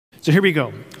So here we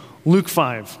go. Luke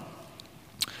 5.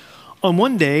 On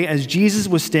one day, as Jesus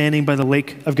was standing by the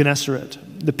Lake of Gennesaret,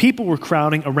 the people were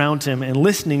crowding around him and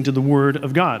listening to the word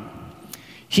of God.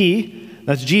 He,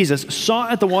 that's Jesus, saw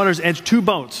at the water's edge 2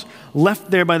 boats left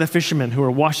there by the fishermen who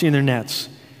were washing their nets.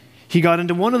 He got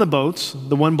into one of the boats,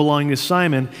 the one belonging to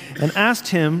Simon, and asked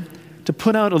him to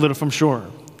put out a little from shore.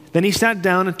 Then he sat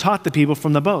down and taught the people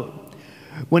from the boat.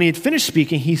 When he had finished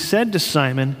speaking, he said to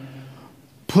Simon,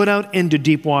 "Put out into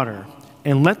deep water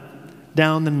and let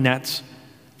down the nets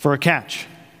for a catch."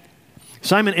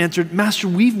 Simon answered, "Master,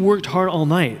 we've worked hard all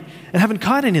night and haven't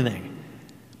caught anything.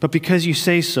 But because you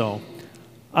say so,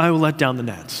 I will let down the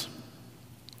nets."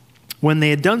 When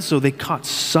they had done so, they caught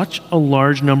such a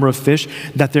large number of fish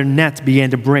that their nets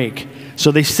began to break.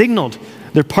 So they signaled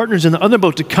their partners in the other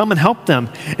boat to come and help them.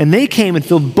 And they came and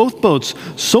filled both boats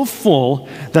so full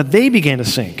that they began to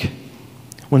sink.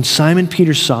 When Simon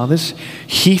Peter saw this,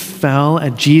 he fell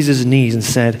at Jesus' knees and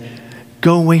said,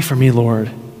 "Go away from me, Lord.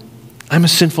 I'm a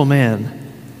sinful man."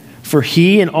 For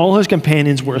he and all his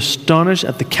companions were astonished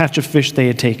at the catch of fish they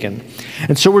had taken.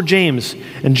 And so were James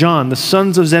and John, the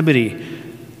sons of Zebedee,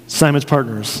 Simon's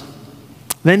partners.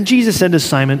 Then Jesus said to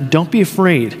Simon, "Don't be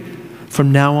afraid.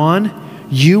 From now on,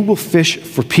 you will fish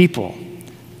for people."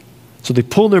 So they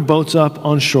pulled their boats up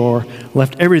on shore,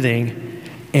 left everything,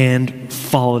 and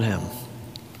followed him.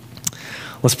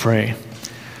 Let's pray.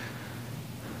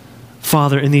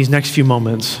 Father, in these next few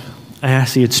moments, I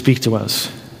ask that you'd speak to us.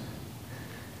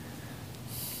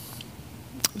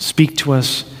 Speak to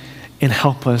us and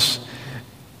help us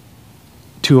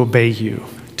to obey you,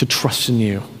 to trust in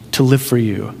you, to live for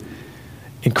you.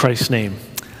 In Christ's name,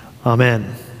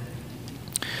 amen.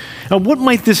 Now, what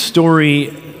might this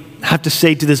story have to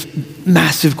say to this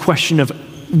massive question of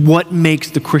what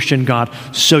makes the Christian God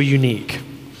so unique?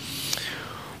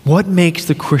 What makes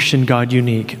the Christian God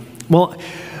unique? Well,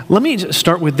 let me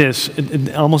start with this,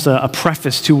 almost a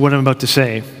preface to what I'm about to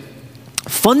say.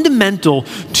 Fundamental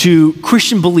to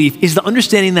Christian belief is the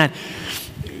understanding that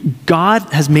God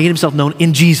has made himself known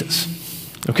in Jesus.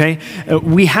 Okay?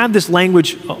 We have this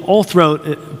language all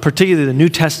throughout, particularly the New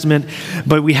Testament,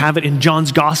 but we have it in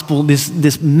John's gospel,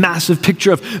 this massive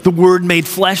picture of the Word made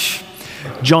flesh.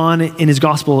 John, in his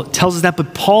gospel, tells us that,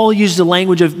 but Paul uses the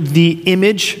language of the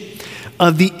image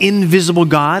of the invisible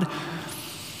God,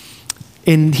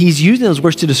 and he's using those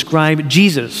words to describe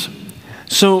Jesus.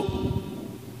 So,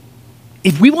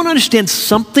 if we want to understand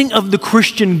something of the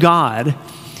Christian God,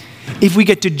 if we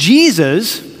get to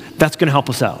Jesus, that's going to help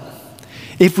us out.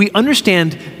 If we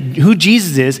understand who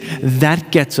Jesus is,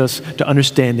 that gets us to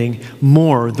understanding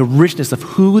more the richness of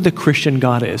who the Christian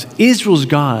God is. Israel's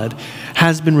God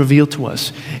has been revealed to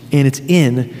us, and it's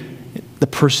in the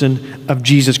person of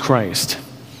Jesus Christ.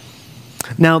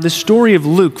 Now, the story of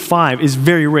Luke 5 is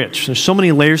very rich. There's so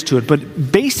many layers to it,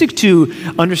 but basic to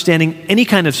understanding any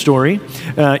kind of story,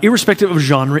 irrespective of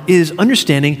genre, is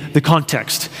understanding the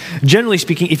context. Generally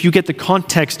speaking, if you get the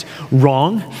context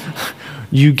wrong,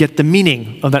 you get the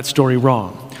meaning of that story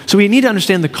wrong. So we need to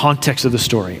understand the context of the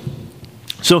story.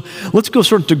 So let's go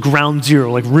sort of to ground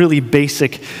zero, like really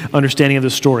basic understanding of the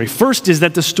story. First is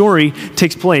that the story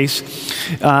takes place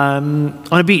on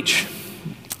a beach,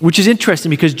 which is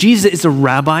interesting because Jesus is a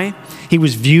rabbi. He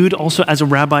was viewed also as a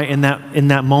rabbi in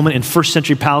that moment in first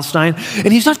century Palestine.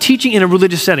 And he's not teaching in a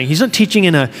religious setting. He's not teaching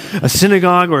in a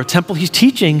synagogue or a temple. He's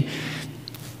teaching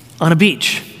on a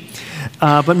beach.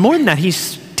 But more than that,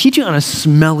 he's teaching on a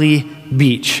smelly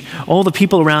beach. All the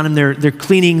people around him, they're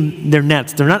cleaning their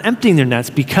nets. They're not emptying their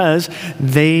nets because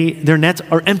their nets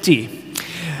are empty.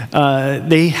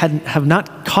 They have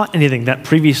not caught anything that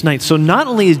previous night. So not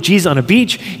only is Jesus on a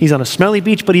beach, he's on a smelly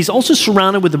beach, but he's also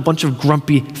surrounded with a bunch of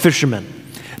grumpy fishermen.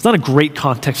 It's not a great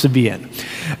context to be in.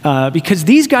 Because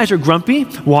these guys are grumpy.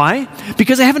 Why?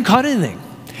 Because they haven't caught anything.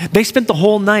 They spent the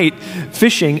whole night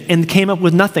fishing and came up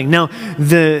with nothing. Now,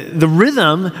 the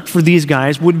rhythm for these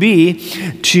guys would be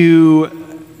to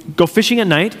go fishing at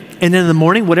night, and then in the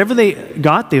morning, whatever they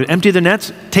got, they would empty their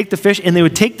nets, take the fish, and they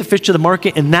would take the fish to the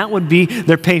market, and that would be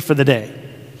their pay for the day.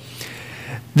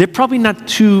 They're probably not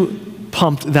too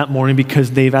pumped that morning because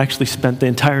they've actually spent the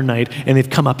entire night and they've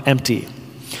come up empty.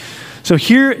 So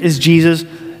here is Jesus,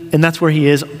 and that's where he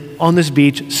is, on this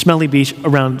beach, smelly beach,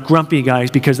 around grumpy guys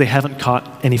because they haven't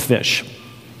caught any fish.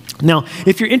 Now,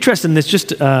 if you're interested in this,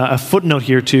 just a footnote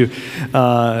here too,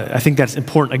 I think that's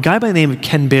important. A guy by the name of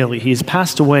Ken Bailey, he's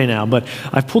passed away now, but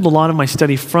I've pulled a lot of my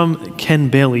study from Ken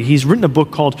Bailey. He's written a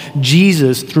book called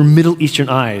Jesus Through Middle Eastern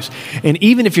Eyes. And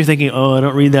even if you're thinking, oh, I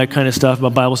don't read that kind of stuff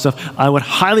about Bible stuff, I would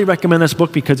highly recommend this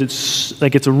book because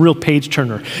it's a real page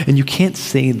turner. And you can't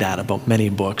say that about many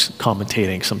books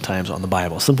commentating sometimes on the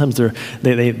Bible. Sometimes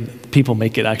people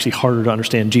make it actually harder to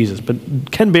understand Jesus. But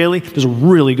Ken Bailey does a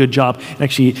really good job in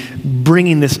actually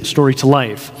bringing this story to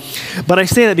life. But I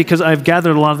say that because I've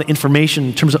gathered a lot of the information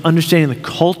in terms of understanding the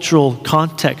cultural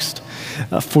context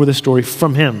for the story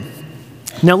from him.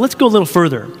 Now let's go a little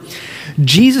further.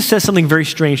 Jesus says something very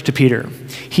strange to Peter.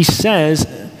 He says,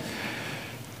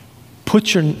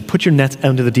 put your nets out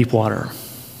into the deep water.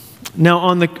 Now,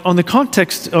 on the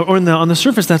context, or on the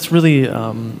surface, that's really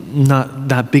not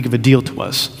that big of a deal to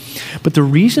us. But the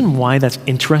reason why that's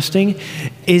interesting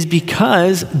is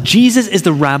because Jesus is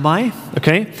the rabbi,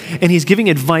 okay? And he's giving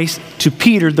advice to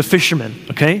Peter, the fisherman,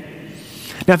 okay?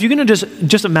 Now, if you're going to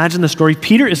just imagine the story,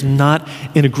 Peter is not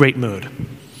in a great mood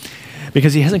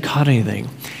because he hasn't caught anything.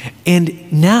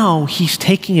 And now he's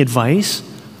taking advice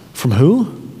from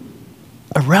who?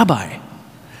 A rabbi.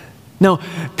 Now,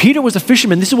 Peter was a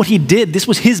fisherman. This is what he did. This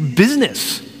was his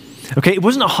business, okay? It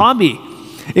wasn't a hobby.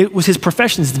 It was his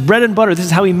profession, his bread and butter. This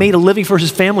is how he made a living for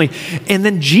his family. And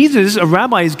then Jesus, a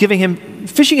rabbi, is giving him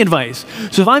fishing advice.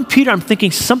 So if I'm Peter, I'm thinking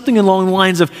something along the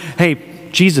lines of, hey,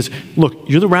 Jesus, look,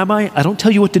 you're the rabbi. I don't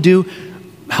tell you what to do.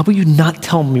 How about you not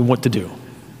tell me what to do?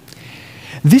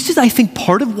 This is, I think,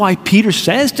 part of why Peter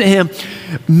says to him,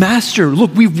 Master,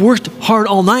 look, we've worked hard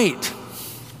all night.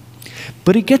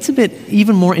 But it gets a bit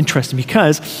even more interesting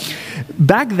because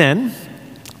back then,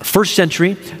 first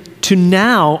century, to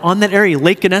now, on that area,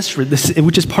 Lake Gennesaret,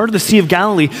 which is part of the Sea of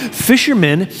Galilee,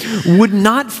 fishermen would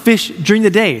not fish during the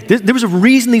day. There was a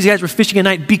reason these guys were fishing at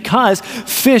night, because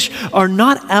fish are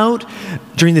not out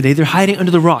during the day. They're hiding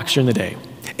under the rocks during the day.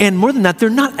 And more than that, they're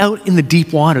not out in the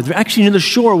deep water. They're actually near the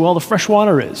shore where all the fresh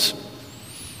water is.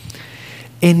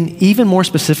 And even more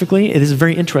specifically, it is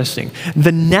very interesting.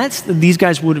 The nets that these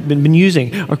guys would have been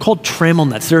using are called trammel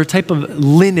nets. They're a type of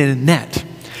linen net.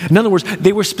 In other words,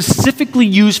 they were specifically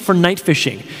used for night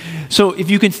fishing. So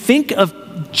if you can think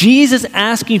of Jesus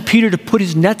asking Peter to put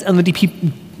his nets on the deep,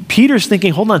 Peter's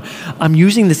thinking, hold on, I'm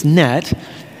using this net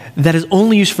that is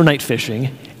only used for night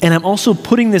fishing, and I'm also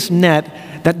putting this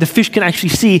net that the fish can actually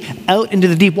see out into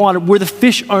the deep water where the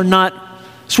fish are not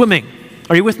swimming.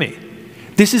 Are you with me?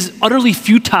 This is utterly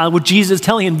futile what Jesus is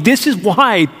telling him. This is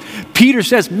why Peter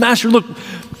says, Master, look,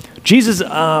 Jesus,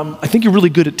 I think you're really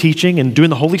good at teaching and doing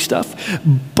the holy stuff,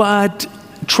 but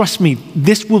trust me,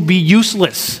 this will be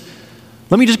useless.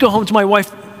 Let me just go home to my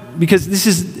wife because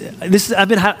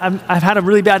I've had a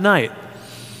really bad night.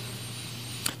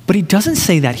 But he doesn't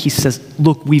say that. He says,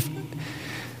 look, we've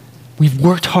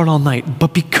worked hard all night,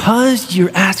 but because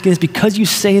you're asking this, because you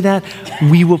say that,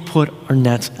 we will put our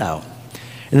nets out.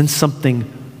 And then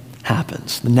something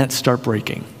happens. The nets start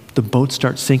breaking. The boat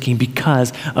starts sinking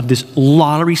because of this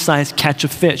lottery-sized catch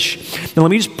of fish. Now,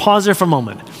 let me just pause there for a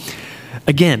moment.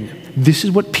 Again, this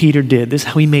is what Peter did. This is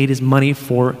how he made his money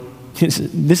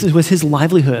this was his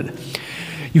livelihood.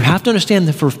 You have to understand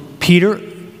that for Peter,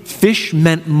 fish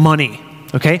meant money.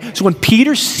 Okay? So when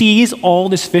Peter sees all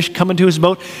this fish come into his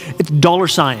boat, it's dollar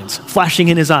signs flashing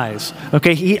in his eyes.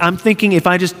 Okay? I'm thinking, if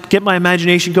I just get my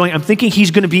imagination going, I'm thinking he's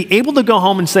going to be able to go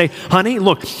home and say, honey,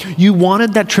 look, you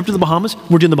wanted that trip to the Bahamas?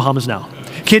 We're doing the Bahamas now.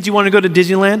 Kids, you want to go to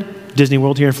Disneyland? Disney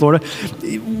World here in Florida?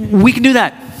 We can do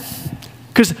that.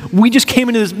 Because we just came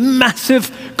into this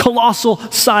massive, colossal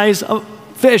size of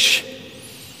fish.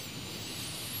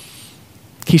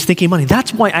 He's thinking money.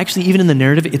 That's why actually even in the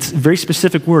narrative, it's a very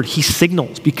specific word. He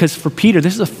signals, because for Peter,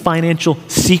 this is a financial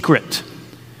secret.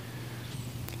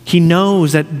 He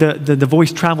knows that the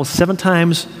voice travels 7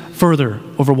 times further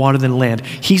over water than land.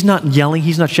 He's not yelling,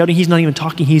 he's not shouting, he's not even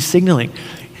talking, he's signaling.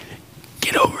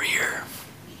 Get over here.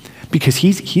 Because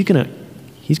he's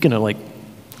gonna like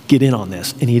get in on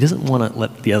this, and he doesn't want to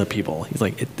let the other people. He's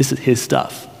like, this is his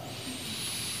stuff.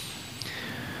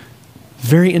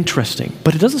 Very interesting.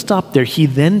 But it doesn't stop there. He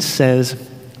then says,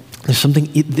 there's something,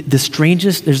 the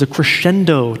strangest, there's a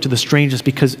crescendo to the strangest,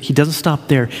 because he doesn't stop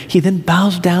there. He then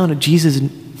bows down at Jesus'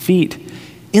 feet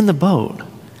in the boat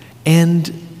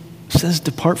and says,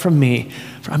 depart from me,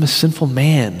 for I'm a sinful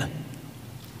man,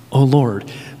 O Lord.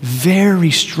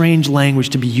 Very strange language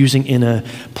to be using in a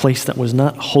place that was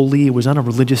not holy. It was not a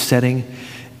religious setting.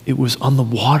 It was on the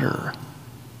water.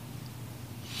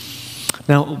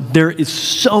 Now, there is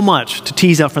so much to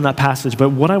tease out from that passage, but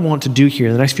what I want to do here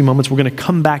in the next few moments, we're going to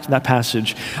come back to that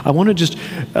passage. I want to just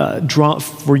draw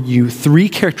for you 3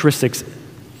 characteristics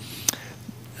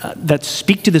that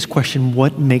speak to this question,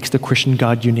 what makes the Christian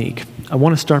God unique? I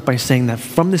want to start by saying that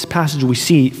from this passage we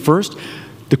see, first,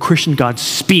 the Christian God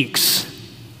speaks.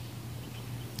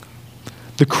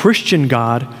 The Christian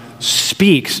God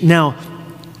speaks. Now,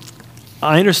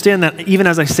 I understand that even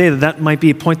as I say that, that might be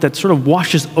a point that sort of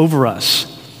washes over us.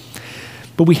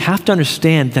 But we have to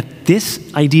understand that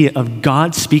this idea of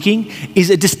God speaking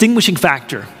is a distinguishing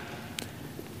factor.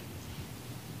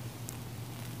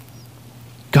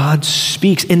 God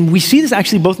speaks. And we see this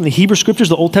actually both in the Hebrew Scriptures,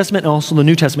 the Old Testament, and also the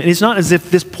New Testament. And it's not as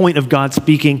if this point of God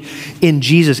speaking in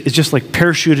Jesus is just like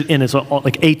parachuted in as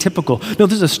like atypical. No,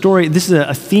 this is a story, this is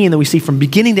a theme that we see from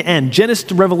beginning to end, Genesis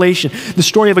to Revelation, the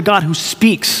story of a God who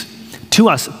speaks to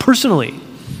us personally.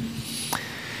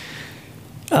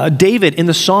 David in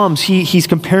the Psalms, he's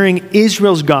comparing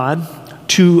Israel's God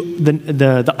to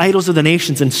the idols of the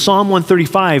nations. In Psalm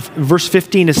 135, verse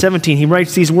 15 to 17, he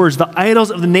writes these words, "The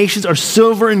idols of the nations are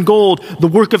silver and gold, the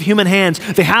work of human hands.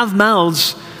 They have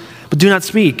mouths, but do not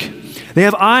speak. They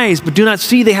have eyes, but do not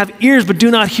see. They have ears, but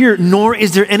do not hear, nor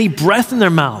is there any breath in their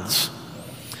mouths."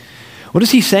 What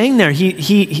is he saying there?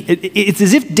 It's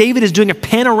as if David is doing a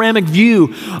panoramic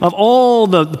view of all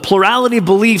the plurality of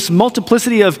beliefs,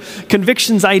 multiplicity of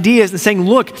convictions, ideas, and saying,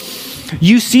 look,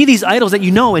 you see these idols that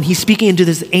you know, and he's speaking into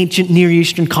this ancient Near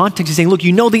Eastern context. He's saying, look,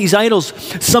 you know these idols,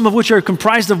 some of which are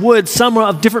comprised of wood, some are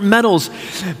of different metals.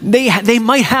 They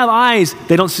might have eyes,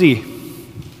 they don't see. They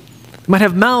might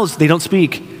have mouths, they don't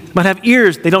speak. Might have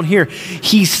ears, they don't hear.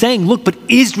 He's saying, look, but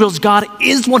Israel's God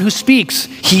is one who speaks.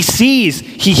 He sees,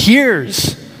 he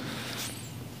hears.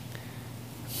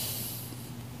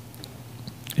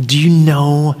 Do you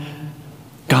know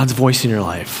God's voice in your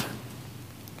life?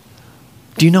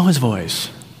 Do you know his voice?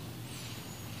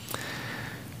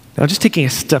 Now, just taking a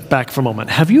step back for a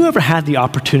moment, have you ever had the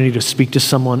opportunity to speak to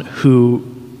someone who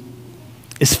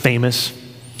is famous?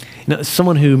 You know,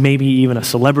 someone who may be even a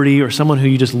celebrity or someone who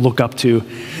you just look up to,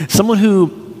 someone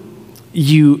who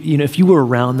you know, if you were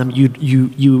around them,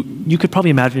 you could probably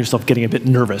imagine yourself getting a bit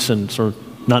nervous and sort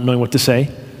of not knowing what to say.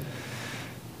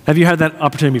 Have you had that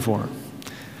opportunity before?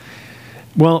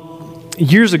 Well,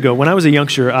 years ago, when I was a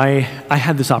youngster, I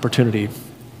had this opportunity,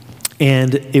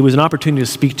 and it was an opportunity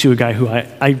to speak to a guy who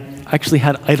I actually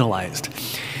had idolized.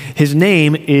 His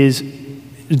name is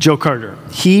Joe Carter.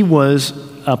 He was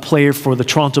a player for the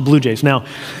Toronto Blue Jays. Now,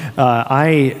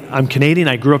 I'm Canadian.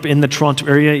 I grew up in the Toronto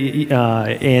area,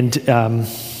 and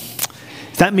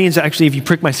that means actually if you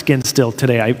prick my skin still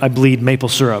today, I bleed maple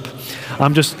syrup.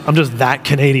 I'm just that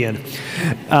Canadian.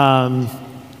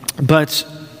 But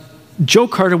Joe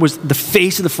Carter was the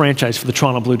face of the franchise for the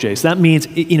Toronto Blue Jays. That means,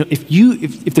 you know,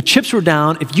 if the chips were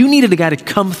down, if you needed a guy to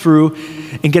come through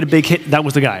and get a big hit, that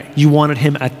was the guy. You wanted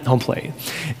him at home plate.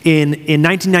 In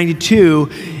 1992,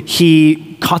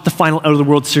 he caught the final out of the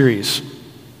World Series.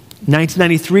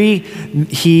 1993,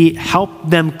 he helped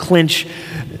them clinch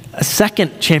a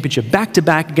second championship,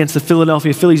 back-to-back against the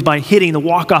Philadelphia Phillies by hitting the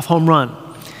walk-off home run.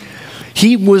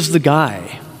 He was the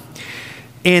guy.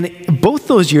 And both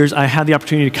those years, I had the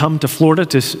opportunity to come to Florida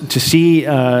to see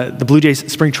the Blue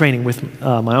Jays spring training with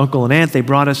my uncle and aunt. They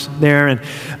brought us there,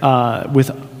 and with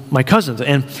my cousins.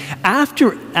 And at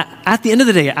the end of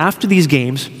the day, after these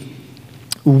games,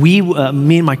 me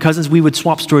and my cousins, we would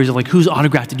swap stories of like, whose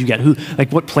autograph did you get?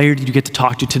 What player did you get to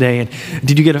talk to today? And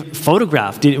did you get a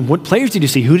photograph? What players did you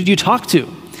see? Who did you talk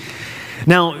to?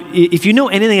 Now, if you know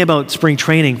anything about spring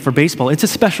training for baseball, it's a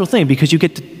special thing because you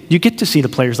get to see the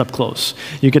players up close.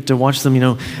 You get to watch them, you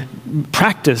know,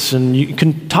 practice, and you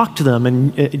can talk to them,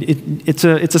 and it's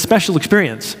a special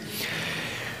experience.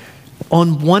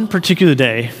 On one particular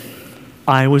day,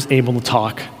 I was able to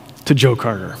talk to Joe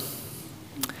Carter.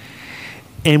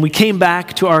 And we came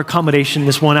back to our accommodation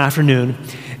this one afternoon,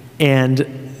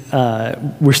 and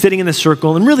we're sitting in this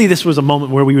circle, and really this was a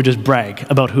moment where we would just brag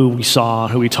about who we saw,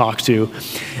 who we talked to.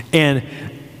 And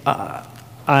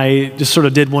I just sort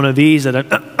of did one of these, and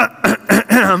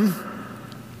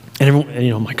everyone, you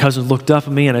know, my cousin looked up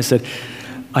at me, and I said,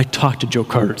 I talked to Joe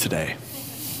Carter today.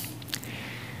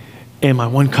 And my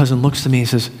one cousin looks at me and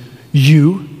says,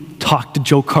 you talked to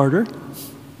Joe Carter?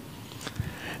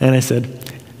 And I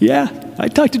said, yeah, I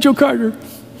talked to Joe Carter.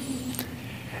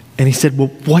 And he said, well,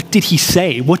 what did he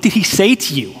say? What did he say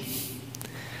to you?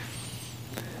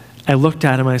 I looked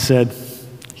at him and I said,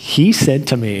 he said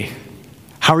to me,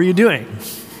 how are you doing?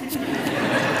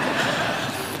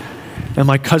 And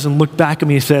my cousin looked back at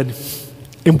me and said,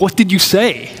 and what did you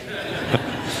say?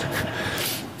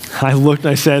 I looked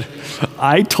and I said,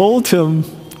 I told him,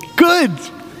 good.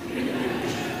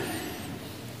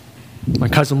 My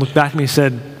cousin looked back at me and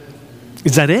said,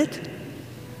 is that it?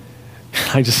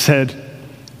 I just said,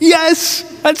 yes,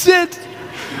 that's it.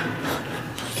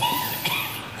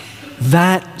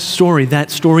 That story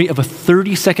of a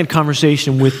 30-second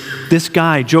conversation with this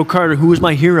guy, Joe Carter, who was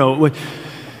my hero,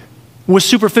 was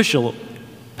superficial.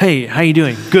 Hey, how you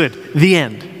doing? Good. The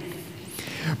end.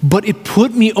 But it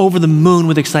put me over the moon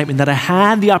with excitement that I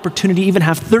had the opportunity to even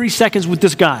have 30 seconds with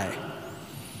this guy.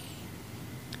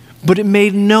 But it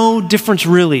made no difference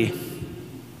really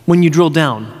when you drill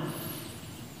down.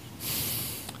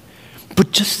 But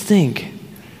just think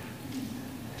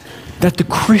that the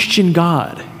Christian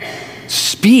God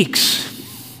speaks.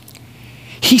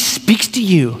 He speaks to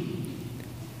you.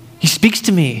 He speaks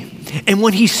to me. And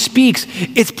when he speaks,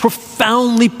 it's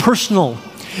profoundly personal.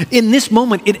 In this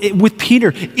moment, with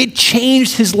Peter, it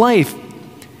changed his life.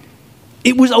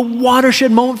 It was a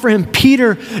watershed moment for him.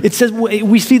 Peter, it says,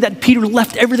 we see that Peter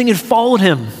left everything and followed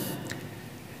him.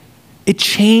 It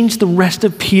changed the rest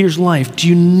of Peter's life. Do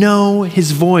you know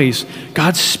his voice?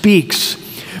 God speaks.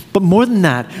 But more than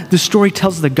that, the story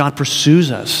tells us that God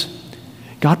pursues us.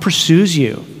 God pursues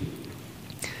you.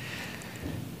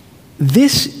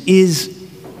 This is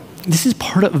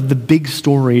part of the big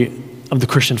story of the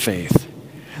Christian faith.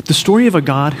 The story of a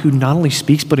God who not only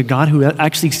speaks, but a God who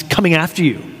actually is coming after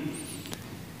you.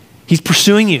 He's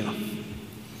pursuing you.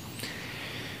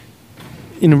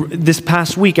 This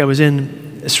past week, I was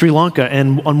in Sri Lanka,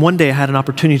 and on one day I had an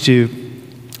opportunity to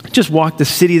just walk the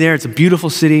city there. It's a beautiful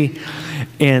city.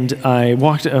 And I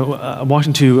walked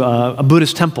into a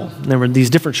Buddhist temple. And there were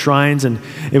these different shrines, and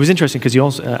it was interesting because you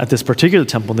also at this particular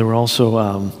temple there were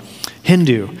also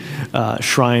Hindu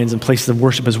shrines and places of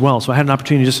worship as well. So I had an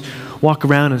opportunity to just walk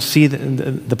around and see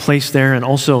the place there. And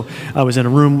also I was in a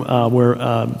room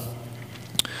where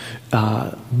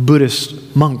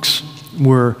Buddhist monks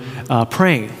were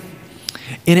praying.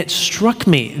 And it struck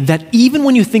me that even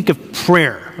when you think of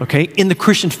prayer, okay, in the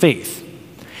Christian faith,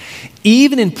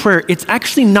 even in prayer, it's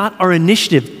actually not our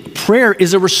initiative. Prayer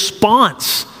is a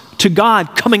response to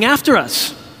God coming after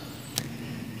us.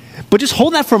 But just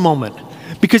hold that for a moment.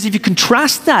 Because if you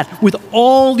contrast that with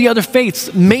all the other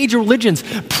faiths, major religions,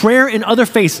 prayer in other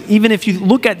faiths, even if you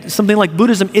look at something like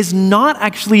Buddhism, is not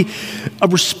actually a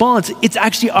response. It's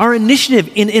actually our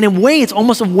initiative. In a way, it's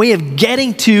almost a way of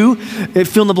getting to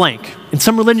fill in the blank. In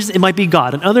some religions, it might be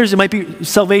God. In others, it might be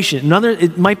salvation. In others,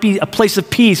 it might be a place of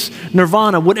peace,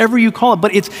 nirvana, whatever you call it.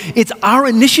 But it's our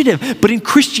initiative. But in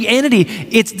Christianity,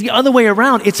 it's the other way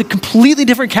around. It's a completely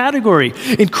different category.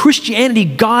 In Christianity,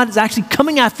 God is actually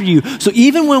coming after you. So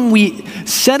even when we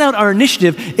set out our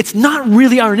initiative, it's not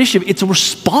really our initiative. It's a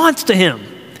response to him.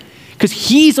 Because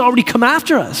he's already come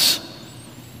after us.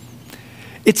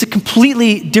 It's a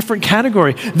completely different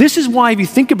category. This is why, if you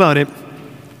think about it,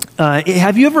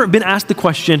 have you ever been asked the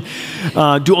question,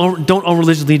 don't all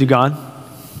religions lead to God?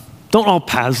 Don't all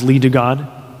paths lead to God?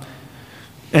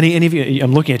 Any of you,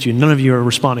 I'm looking at you, none of you are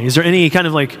responding. Is there any kind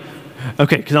of like,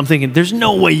 okay, because I'm thinking, there's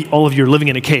no way all of you are living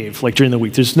in a cave like during the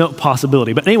week. There's no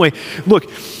possibility. But anyway,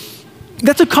 look,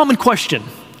 that's a common question.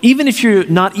 Even if you're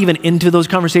not even into those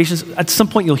conversations, at some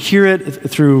point you'll hear it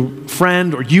through a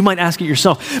friend, or you might ask it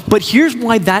yourself. But here's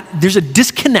why there's a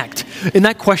disconnect in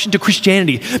that question to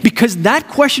Christianity, because that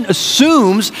question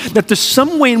assumes that there's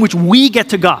some way in which we get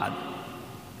to God.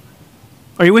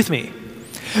 Are you with me?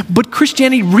 But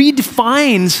Christianity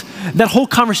redefines that whole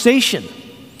conversation,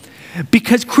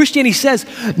 because Christianity says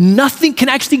nothing can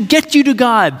actually get you to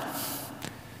God.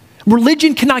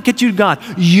 Religion cannot get you to God.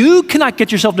 You cannot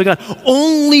get yourself to God.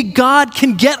 Only God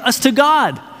can get us to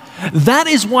God. That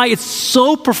is why it's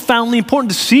so profoundly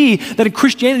important to see that in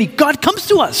Christianity, God comes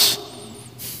to us.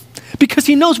 Because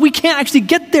he knows we can't actually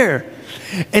get there.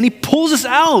 And he pulls us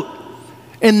out.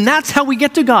 And that's how we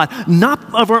get to God.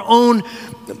 Not of our own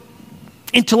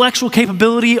intellectual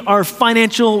capability, our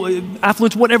financial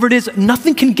affluence, whatever it is.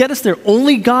 Nothing can get us there.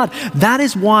 Only God. That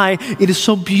is why it is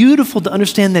so beautiful to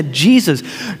understand that Jesus,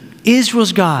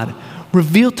 Israel's God,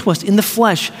 revealed to us in the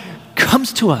flesh,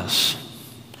 comes to us.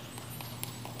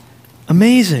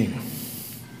 Amazing.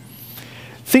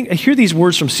 I hear these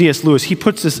words from C.S. Lewis. He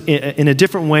puts this in a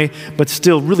different way, but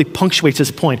still really punctuates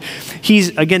his point.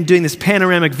 He's, again, doing this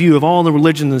panoramic view of all the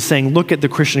religions and saying, look at the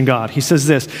Christian God. He says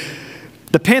this: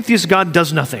 the pantheist God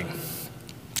does nothing,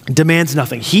 demands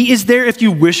nothing. He is there if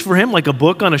you wish for him, like a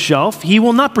book on a shelf. He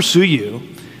will not pursue you.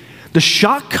 The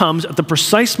shock comes at the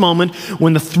precise moment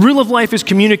when the thrill of life is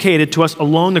communicated to us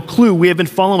along the clue we have been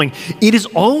following. It is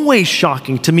always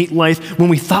shocking to meet life when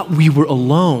we thought we were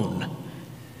alone.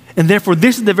 And therefore,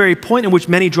 this is the very point in which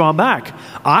many draw back.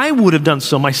 I would have done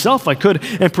so myself if I could,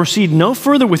 and proceed no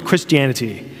further with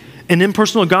Christianity. An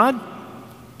impersonal God?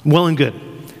 Well and good.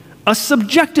 A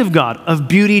subjective God of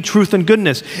beauty, truth, and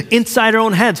goodness inside our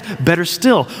own heads. Better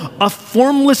still, a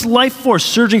formless life force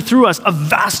surging through us, a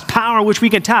vast power which we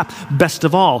can tap. Best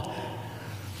of all.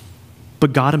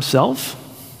 But God himself,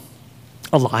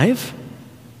 alive,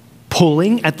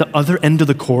 pulling at the other end of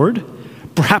the cord,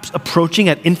 perhaps approaching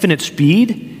at infinite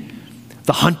speed,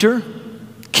 the hunter,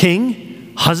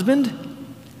 king, husband,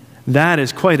 that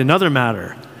is quite another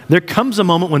matter. There comes a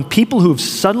moment when people who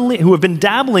have been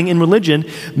dabbling in religion,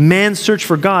 man's search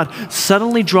for God,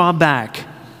 suddenly draw back.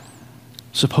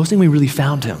 Supposing we really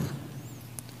found him.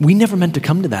 We never meant to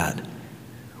come to that.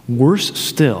 Worse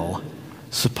still,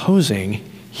 supposing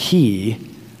he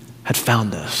had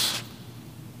found us.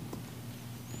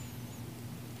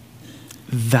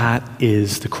 That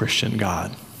is the Christian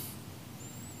God.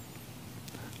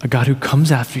 A God who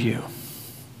comes after you.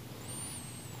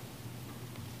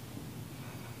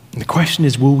 And the question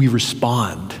is, will we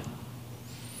respond?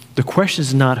 The question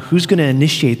is not who's going to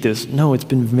initiate this. No, it's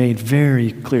been made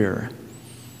very clear.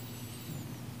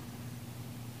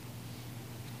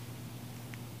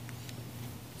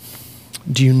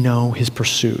 Do you know his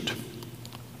pursuit?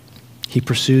 He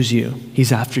pursues you.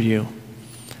 He's after you.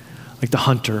 Like the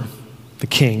hunter, the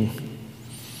king.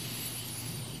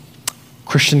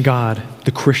 Christian God,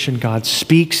 the Christian God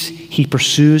speaks, he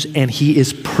pursues, and he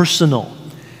is personal.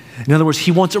 In other words,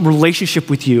 he wants a relationship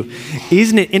with you.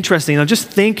 Isn't it interesting? Now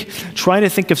just try to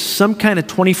think of some kind of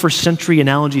 21st century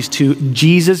analogies to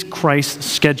Jesus Christ's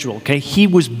schedule, okay? He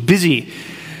was busy.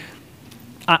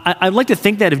 I'd like to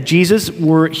think that if Jesus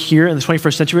were here in the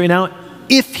 21st century right now,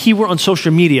 if he were on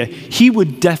social media, he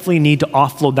would definitely need to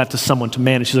offload that to someone to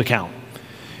manage his account.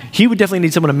 He would definitely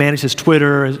need someone to manage his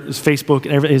Twitter, his Facebook,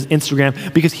 and his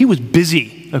Instagram, because he was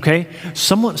busy, okay?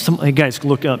 Hey guys,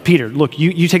 look, Peter, look,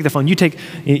 you take the phone, you take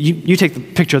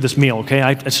the picture of this meal, okay?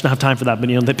 I just don't have time for that,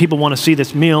 but that people want to see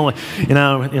this meal,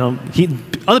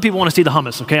 other people want to see the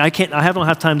hummus, okay? I don't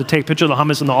have time to take a picture of the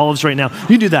hummus and the olives right now.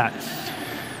 You do that.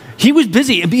 He was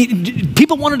busy.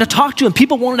 People wanted to talk to him.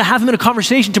 People wanted to have him in a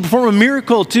conversation, to perform a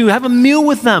miracle, to have a meal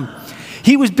with them.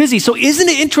 He was busy. So isn't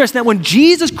it interesting that when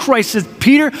Jesus Christ says,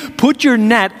 Peter, put your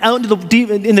net out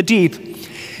into in the deep,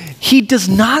 he does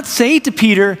not say to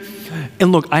Peter,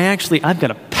 and look, I've got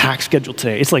a packed schedule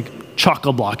today. It's like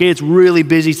chock-a-block. It's really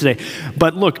busy today.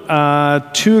 But look,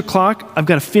 2 o'clock, I've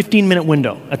got a 15-minute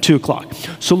window at 2 o'clock.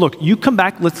 So look, you come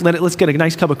back, let's get a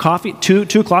nice cup of coffee,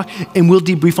 2 o'clock, and we'll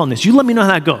debrief on this. You let me know how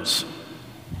that goes.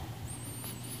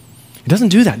 He doesn't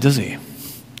do that, does he?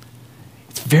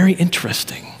 It's very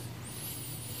interesting.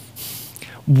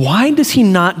 Why does he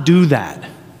not do that?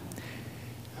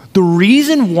 The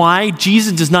reason why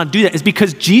Jesus does not do that is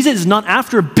because Jesus is not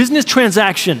after a business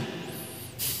transaction.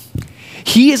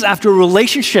 He is after a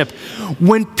relationship.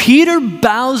 When Peter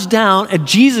bows down at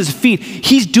Jesus' feet,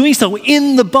 he's doing so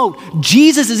in the boat.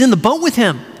 Jesus is in the boat with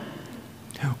him.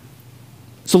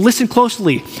 So listen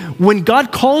closely. When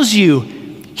God calls you,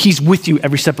 he's with you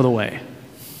every step of the way.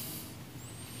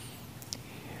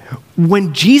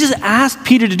 When Jesus asked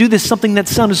Peter to do this, something that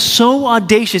sounded so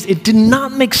audacious, it did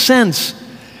not make sense.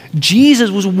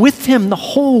 Jesus was with him the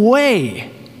whole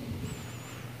way.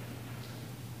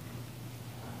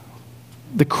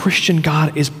 The Christian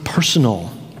God is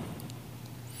personal.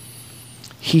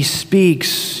 He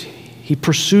speaks. He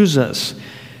pursues us.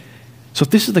 So if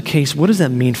this is the case, what does that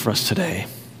mean for us today?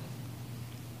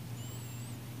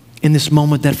 In this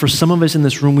moment that for some of us in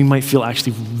this room, we might feel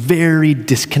actually very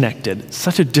disconnected.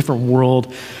 Such a different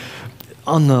world.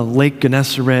 On the Lake of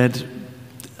Gennesaret,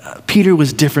 Peter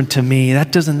was different to me.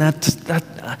 I'm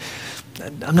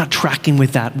not tracking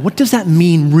with that. What does that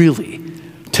mean really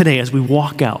today as we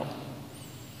walk out?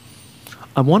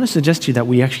 I want to suggest to you that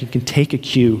we actually can take a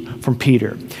cue from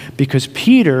Peter, because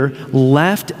Peter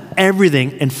left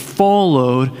everything and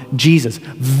followed Jesus.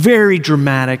 Very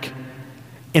dramatic.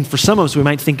 And for some of us, we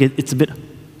might think it's a bit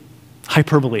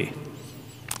hyperbole.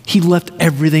 He left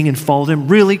everything and followed him.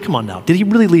 Really? Come on now. Did he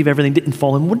really leave everything, didn't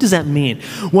follow him? What does that mean?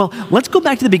 Well, let's go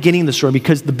back to the beginning of the story,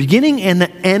 because the beginning and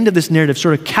the end of this narrative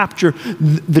sort of capture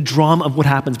the drama of what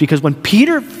happens. Because when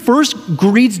Peter first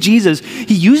greets Jesus,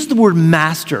 he uses the word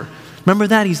master. Remember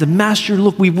that? He's the master.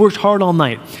 Look, we've worked hard all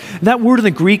night. That word in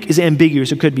the Greek is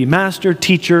ambiguous. It could be master,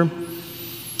 teacher,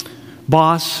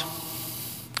 boss.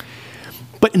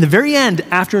 But in the very end,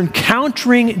 after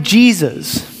encountering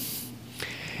Jesus,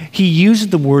 he uses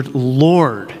the word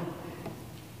Lord.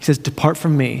 He says, depart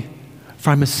from me,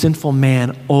 for I'm a sinful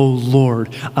man, O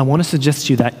Lord. I want to suggest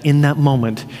to you that in that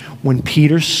moment, when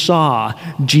Peter saw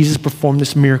Jesus perform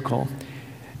this miracle,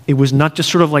 It was not just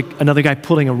sort of like another guy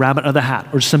pulling a rabbit out of the hat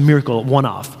or some miracle,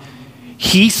 one-off.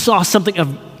 He saw something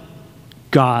of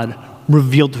God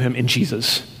revealed to him in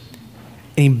Jesus.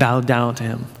 And he bowed down to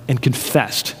him and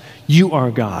confessed, you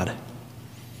are God.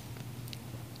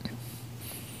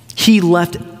 He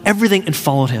left everything and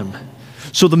followed him.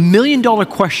 So the million-dollar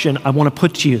question I want to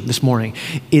put to you this morning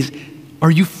is, are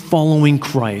you following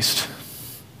Christ?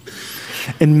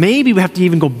 And maybe we have to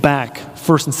even go back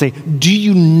first and say, do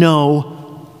you know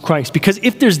Christ? Because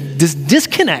if there's this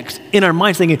disconnect in our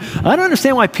minds thinking, I don't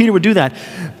understand why Peter would do that,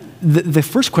 the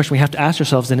first question we have to ask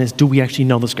ourselves then is, do we actually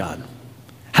know this God?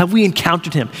 Have we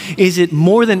encountered him? Is it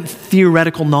more than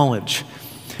theoretical knowledge?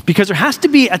 Because there has to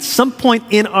be at some point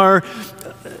in our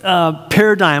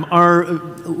paradigm, our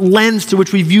lens through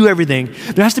which we view everything,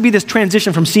 there has to be this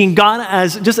transition from seeing God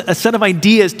as just a set of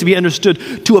ideas to be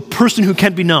understood to a person who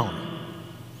can be known.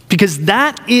 Because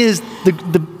that is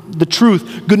the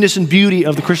truth, goodness, and beauty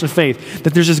of the Christian faith,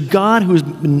 that there's this God who has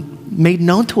been made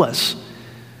known to us.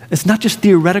 It's not just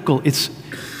theoretical, it's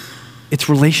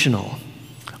relational.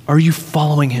 Are you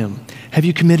following him? Have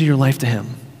you committed your life to him?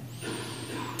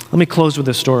 Let me close with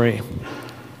this story.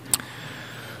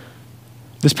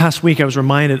 This past week, I was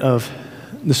reminded of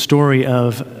the story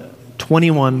of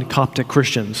 21 Coptic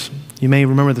Christians. You may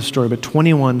remember the story, but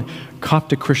 21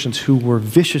 Coptic Christians who were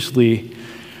viciously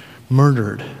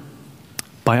murdered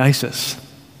by ISIS.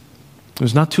 It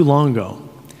was not too long ago.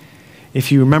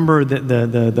 If you remember,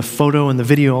 the photo and the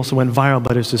video also went viral,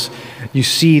 but it's just, you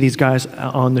see these guys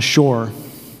on the shore,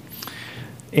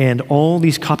 and all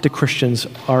these Coptic Christians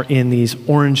are in these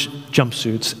orange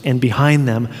jumpsuits, and behind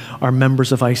them are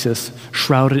members of ISIS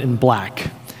shrouded in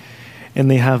black.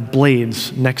 And they have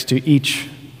blades next to each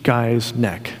guy's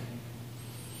neck.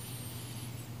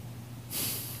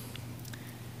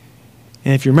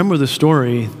 And if you remember the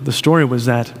story was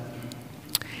that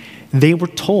they were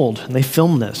told, and they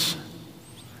filmed this.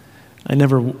 I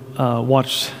never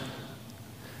watched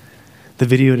the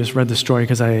video, just read the story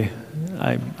because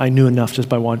I knew enough just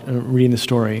by reading the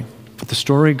story. But the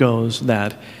story goes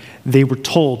that they were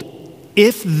told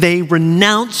if they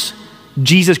renounce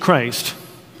Jesus Christ,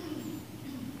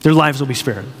 their lives will be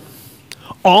spared.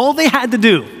 All they had to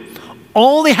do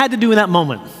in that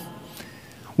moment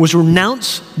was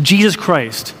renounce Jesus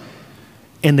Christ,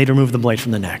 and they'd remove the blade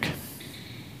from the neck.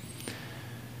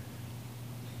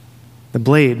 The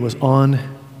blade was on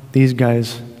these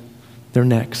guys, their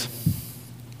necks.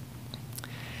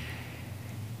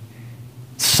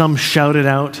 Some shouted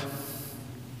out,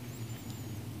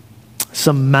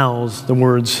 some mouths the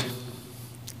words,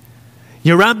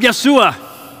 Yarab Yeshua!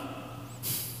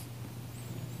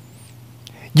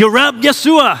 Yarab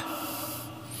Yeshua!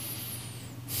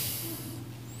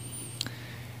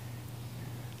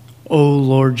 Oh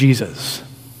Lord Jesus.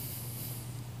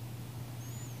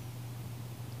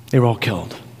 They were all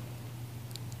killed.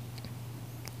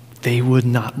 They would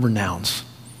not renounce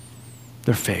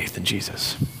their faith in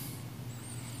Jesus.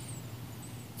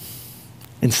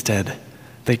 Instead,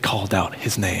 they called out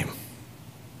his name.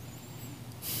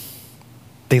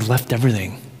 They left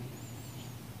everything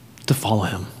to follow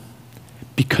him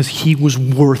because he was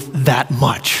worth that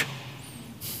much.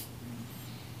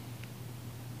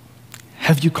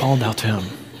 Have you called out to him?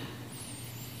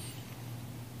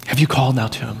 Have you called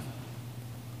out to him?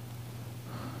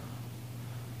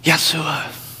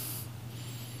 Yeshua.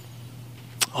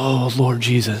 Oh, Lord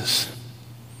Jesus.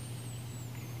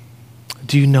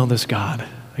 Do you know this God?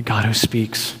 A God who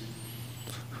speaks,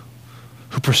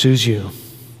 who pursues you,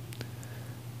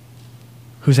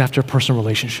 who's after a personal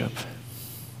relationship.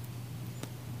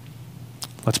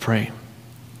 Let's pray.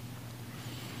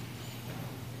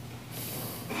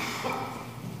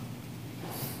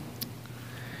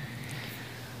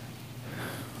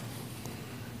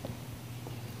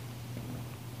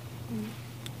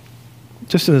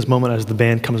 Just in this moment as the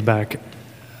band comes back,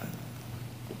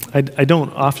 I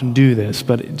don't often do this,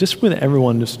 but just with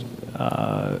everyone, just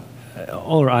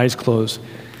all our eyes closed,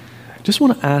 I just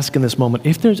want to ask in this moment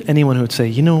if there's anyone who would say,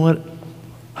 you know what,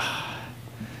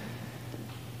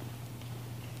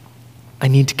 I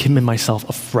need to commit myself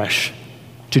afresh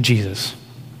to Jesus.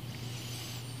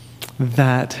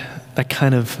 That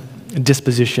kind of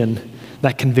disposition,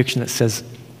 that conviction that says,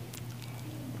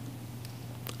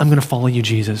 I'm going to follow you,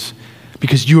 Jesus,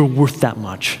 because you are worth that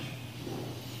much.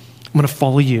 I'm going to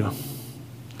follow you.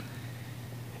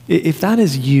 If that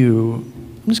is you,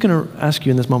 I'm just going to ask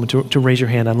you in this moment to raise your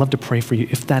hand. I'd love to pray for you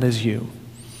if that is you.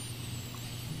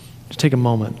 Just take a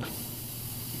moment.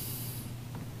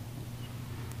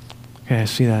 Okay, I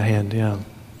see that hand, yeah.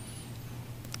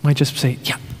 Might just say,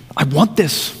 yeah, I want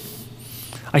this.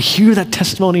 I hear that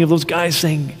testimony of those guys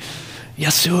saying,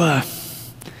 Yeshua,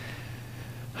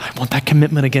 I want that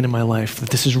commitment again in my life, that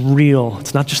this is real.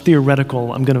 It's not just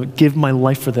theoretical. I'm going to give my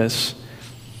life for this.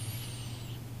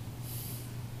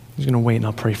 I'm just going to wait and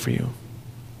I'll pray for you.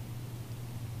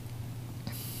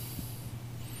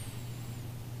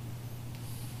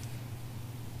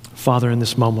 Father, in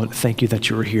this moment, thank you that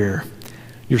you are here.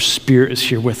 Your Spirit is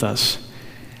here with us.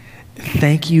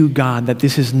 Thank you, God, that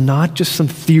this is not just some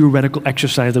theoretical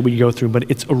exercise that we go through,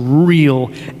 but it's a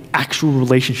real, actual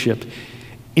relationship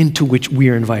into which we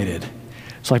are invited.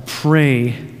 So I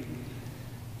pray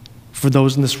for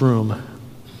those in this room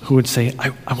who would say,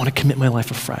 I want to commit my life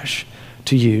afresh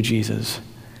to you, Jesus.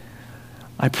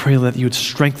 I pray that you would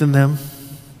strengthen them,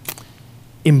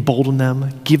 embolden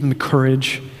them, give them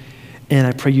courage, and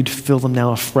I pray you'd fill them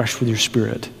now afresh with your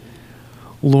Spirit.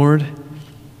 Lord,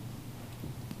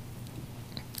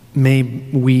 may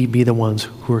we be the ones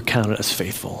who are counted as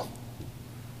faithful.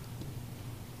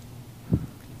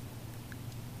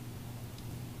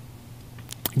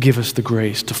 Give us the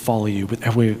grace to follow you with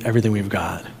everything we've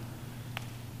got.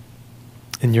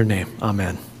 In your name,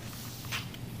 amen.